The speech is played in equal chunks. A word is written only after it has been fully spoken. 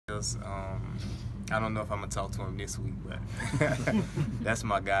because I don't know if I'm gonna talk to him this week, but that's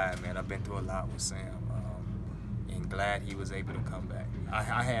my guy, man. I've been through a lot with Sam, and glad he was able to come back.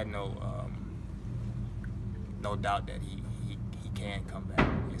 I had no doubt that he can come back.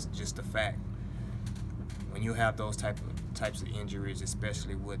 It's just a fact. When you have those types of injuries,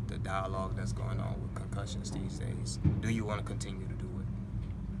 especially with the dialogue that's going on with concussions these days, do you want to continue to do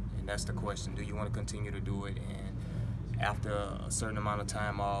it? And that's the question. Do you want to continue to do it? And after a certain amount of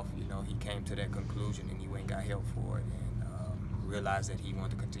time off, you know, he came to that conclusion and he went and got help for it and realized that he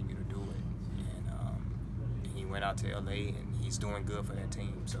wanted to continue to do it. And he went out to LA and he's doing good for that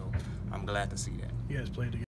team. So I'm glad to see that. You guys played together.